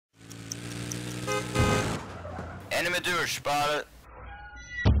Enemy douche spotted.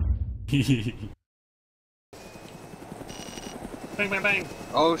 Bang, bang, bang.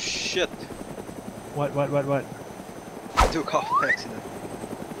 Oh shit. What? I took off by accident.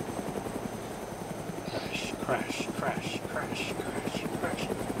 Crash.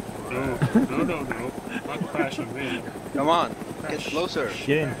 No. Not crashing me. Come on, Crash. get closer.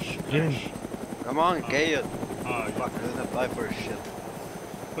 Get in. Come on, get it. Oh, Fuck, I don't have life for shit.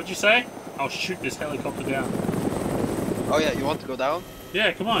 what'd you say? I'll shoot this helicopter down. Oh yeah, you want to go down?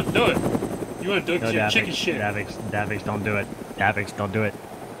 Yeah, come on, do it. You wanna do it 'cause No, you're chicken shit. Davix, don't do it. Davix, don't do it.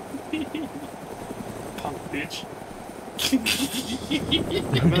 Punk bitch.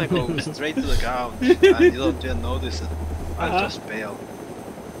 I'm gonna go straight to the ground and you don't even notice it. I'll just bail.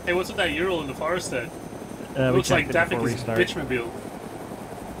 Hey, what's with that Ural in the forest then? We Looks like checked it before Dafik's restart. bitchmobile.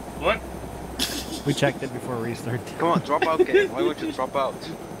 What? We checked it before restart. Come on, drop out, game. Why won't you drop out?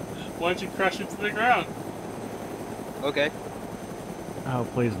 Why don't you crash into the ground? Okay. Oh,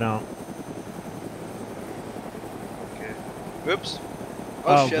 please don't. Okay. Whoops.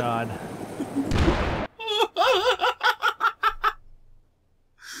 Oh shit. God.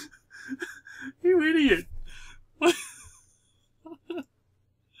 You idiot!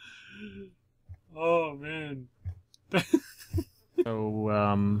 Oh man.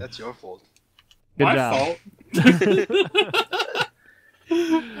 So That's your fault. good My job. fault.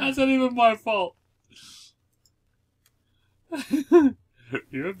 That's not even my fault.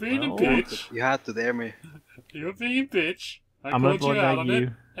 You're being a bitch. You had to dare me. You're being a bitch. I I'm gonna called you out blood on bag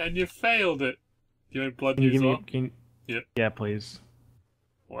it, and you failed it. You ain't blood Can you news give me? on? Yep. Yeah, please.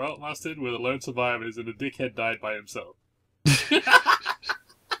 Well, Mustard, we're the lone survivors, and the dickhead died by himself.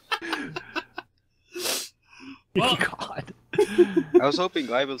 Well, God. I was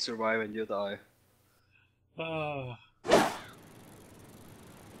hoping I will survive and you die.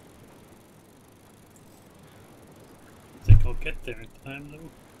 Think I'll get there in time, though.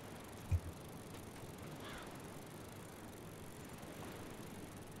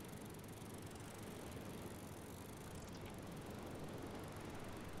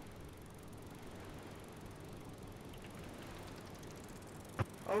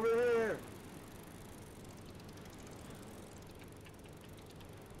 Over here!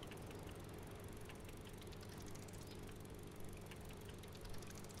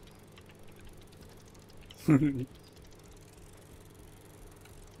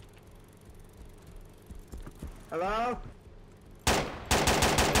 Hello?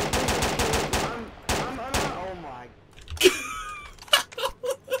 Oh my.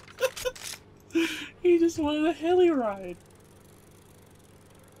 He just wanted a heli ride.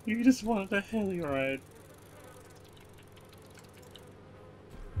 You just wanted a heli ride.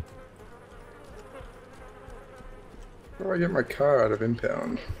 How do I get my car out of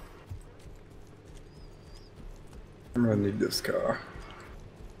impound? I'm gonna need this car.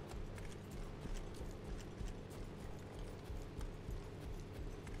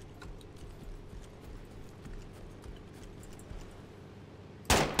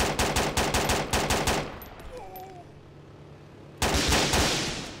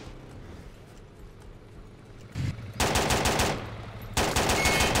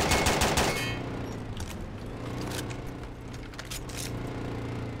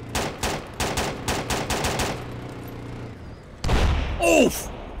 Oof!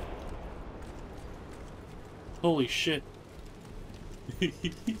 Holy shit.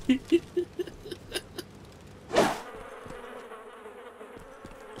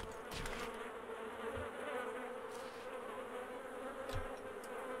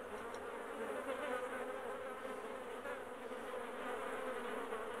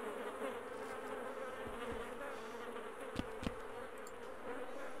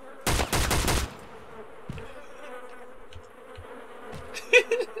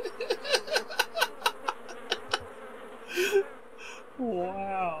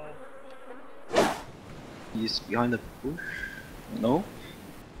 Wow. He's behind the bush? No?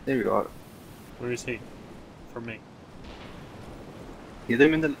 There you are. Where is he? For me. Hit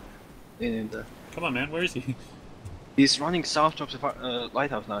him in the... Come on, man, where is he? He's running south of the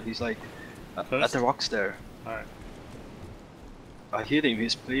lighthouse now. He's like at Coast? the rocks there. Alright. I hit him,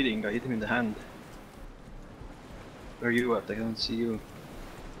 he's bleeding. I hit him in the hand. Where are you at? I don't see you.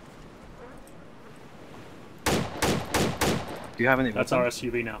 Do you have any That's weapon? our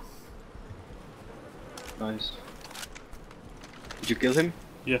SUV now. Nice. Did you kill him?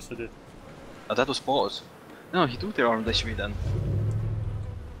 Yes, I did. Oh, that was Paul's. No, he took their armed SUV then.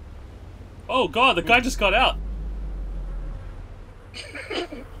 Oh god, the guy just got out!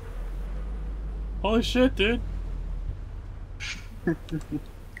 Holy shit, dude.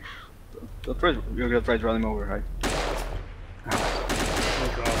 You're gonna try to run him over, right?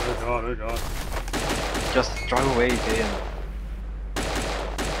 god, oh god, oh god. Just drive away, Kayan.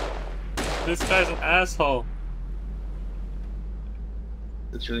 This guy's an asshole.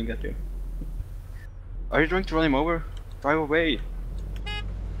 It shouldn't get you. Are you trying to run him over? Drive away.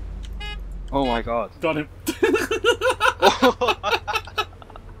 Oh my god. Got him.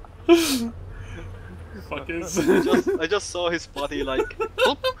 Fuckers. I just saw his body like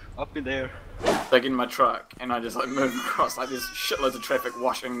whoop, up in there. Like in my truck, and I just like move across, like there's shitloads of traffic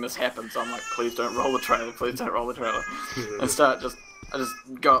washing, and this happens, so I'm like, please don't roll the trailer, please don't roll the trailer. And I just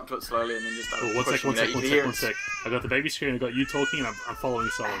go up to it slowly and then just start pushing it. One sec. I got the baby screen, I got you talking, and I'm following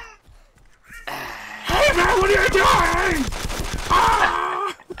someone. Hey man, what are you doing?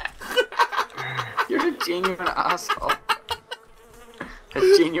 Ah! You're a genuine asshole. A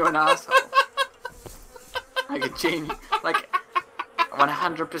genuine asshole. Like a genuine, like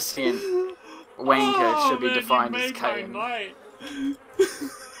 100% wanker should be defined as Cain.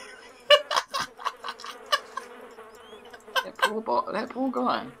 That poor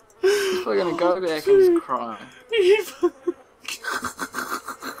guy. He's probably gonna go back and just cry.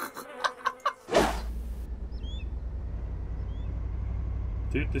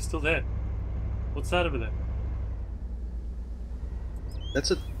 Dude, they're still there. What's that over there?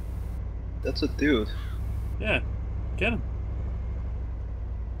 That's a dude. Yeah, get him.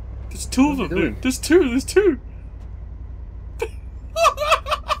 There's two of them, doing? dude. There's two.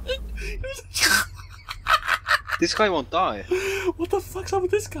 This guy won't die. What the fuck's up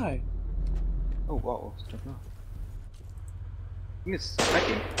with this guy? Oh wow, I don't know. I think it's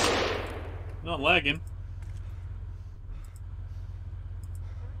lagging. Not lagging.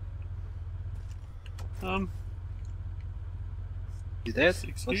 He's dead?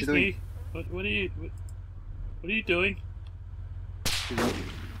 Excuse What's he doing? me. What are you doing?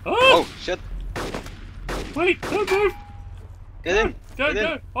 Oh Oh! shit! Wait! Don't move! Get in! Go! Get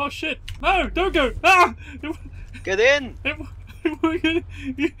Go! in! Oh shit! No! Don't go! Ah! Get in! Go!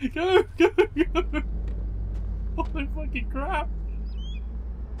 Holy fucking crap!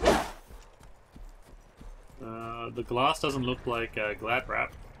 The glass doesn't look like glad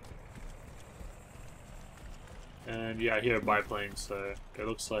wrap. And yeah, I hear a biplane, so it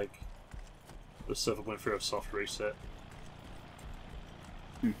looks like the server went through a soft reset.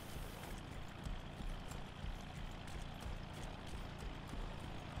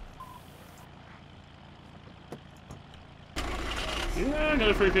 Yeah, I got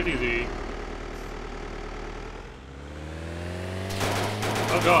a 350Z.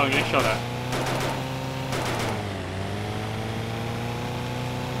 Oh god, I'm getting shot at.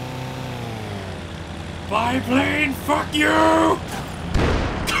 Biplane, fuck you!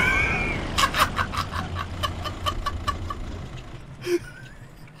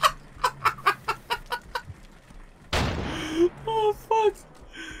 Oh fuck!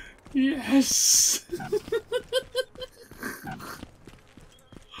 Yes!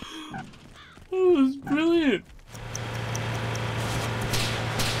 That was brilliant!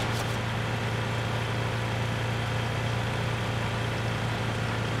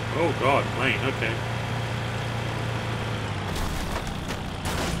 Oh god, plane, okay.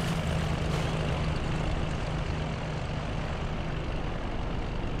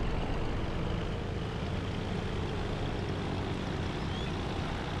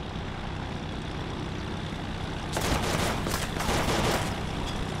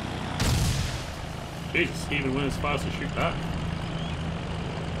 Jesus, he even went as far as to shoot that.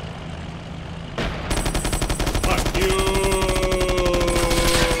 Fuck you!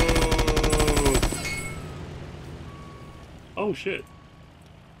 Oh shit.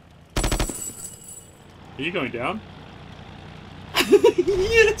 Are you going down?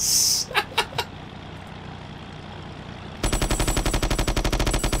 Yes!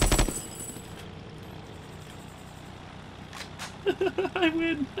 I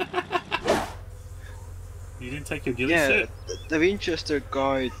win! You didn't take your ghillie set? The Winchester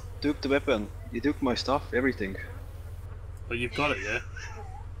guy took the weapon. He took my stuff, everything. But you've got it, yeah?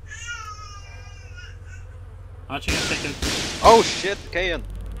 Aren't you gonna take it? Oh shit, Kayan!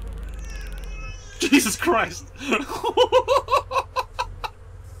 Jesus Christ!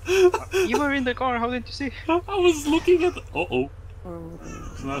 You were in the car, how didn't you see? I was looking at the... Uh-oh.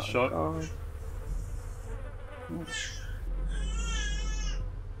 Nice shot. Oh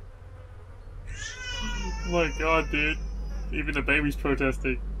my god, dude. Even the baby's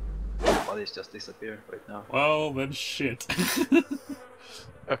protesting. The bodies just disappear right now. Well, then shit.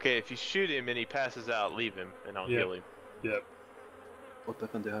 Okay, if you shoot him and he passes out, leave him, and I'll kill him. Yep. What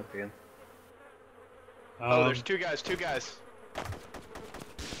weapon do you have again? Oh, there's two guys.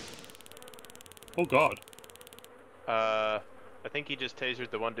 Oh god. I think he just tasered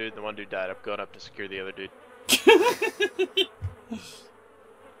the one dude and the one dude died. I'm going up to secure the other dude.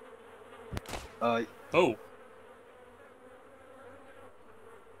 Oh.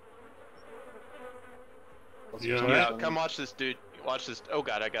 Yeah, come watch this dude. Watch this. Oh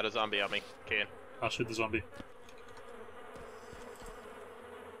god, I got a zombie on me. Can. I'll shoot the zombie.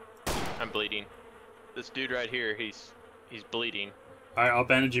 I'm bleeding. This dude right here, he's bleeding. Alright, I'll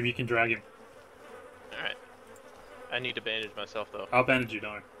bandage him, you can drag him. Alright. I need to bandage myself though. I'll bandage you,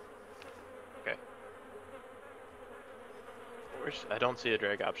 don't worry. Okay. I don't see a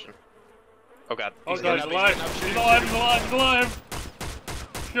drag option. Oh god. Oh god, he's alive! He's alive! He's alive! He's alive!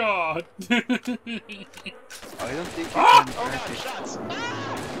 God! I don't think you can Oh god, shots!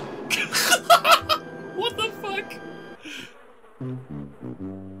 What the fuck?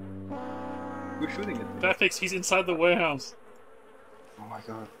 We're shooting it. Defib, he's inside the warehouse. Oh my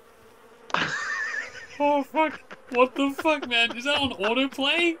god. Oh fuck! What the fuck, man? Is that on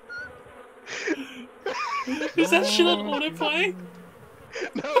autoplay? Is that shit on autoplay?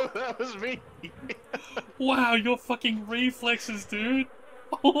 No, that was me! Wow, your fucking reflexes, dude!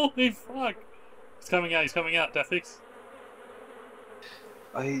 Holy fuck! He's coming out, Defib.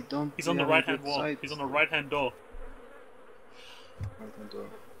 I don't. He's on the right hand wall. He's on the right hand door. Right hand door.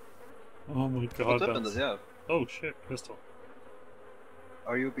 Oh my god. What weapon does he have? Oh shit, pistol.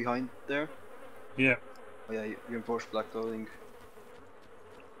 Are you behind there? Yeah. Oh yeah, you enforce black clothing.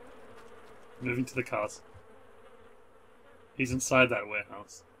 Moving to the cars. He's inside that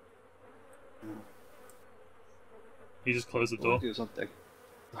warehouse. He just closed the door.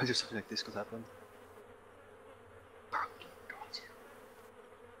 Why do something like this could happen?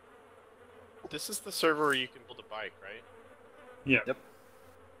 This is the server where you can build a bike, right? Yeah. Yep.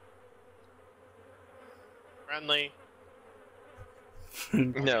 Friendly.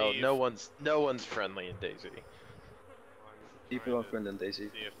 No, no one's friendly in DayZ. People are friendly in DayZ. See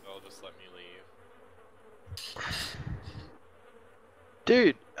if they'll just let me leave.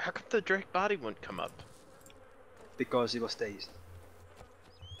 Dude, how come the Drake body wouldn't come up? Because he was dazed.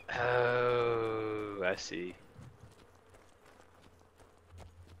 Oh, I see.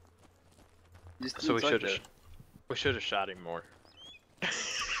 So we should have shot him more.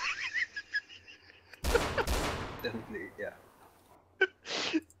 Definitely, yeah.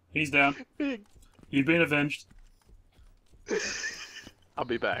 He's down. You've been avenged. I'll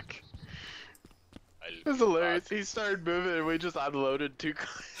be back. It was hilarious. He started moving and we just unloaded 2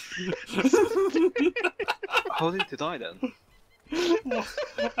 cars. How did he die then?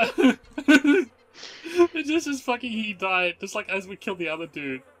 It's just as fucking he died, just like as we killed the other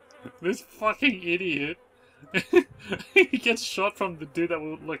dude. This fucking idiot. He gets shot from the dude that we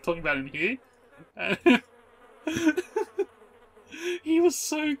were like talking about in here. And he was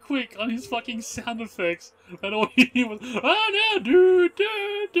so quick on his fucking sound effects that all he was, oh no, dude.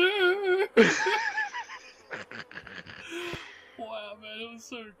 Wow, man, it was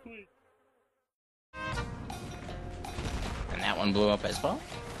so quick. And that one blew up as well.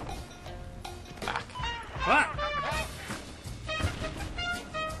 Fuck. Ah!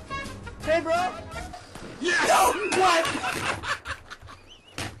 Hey, bro! Yes! No! What?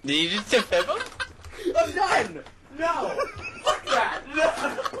 Did you just defib him? I'm done! No! Fuck that!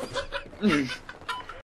 No!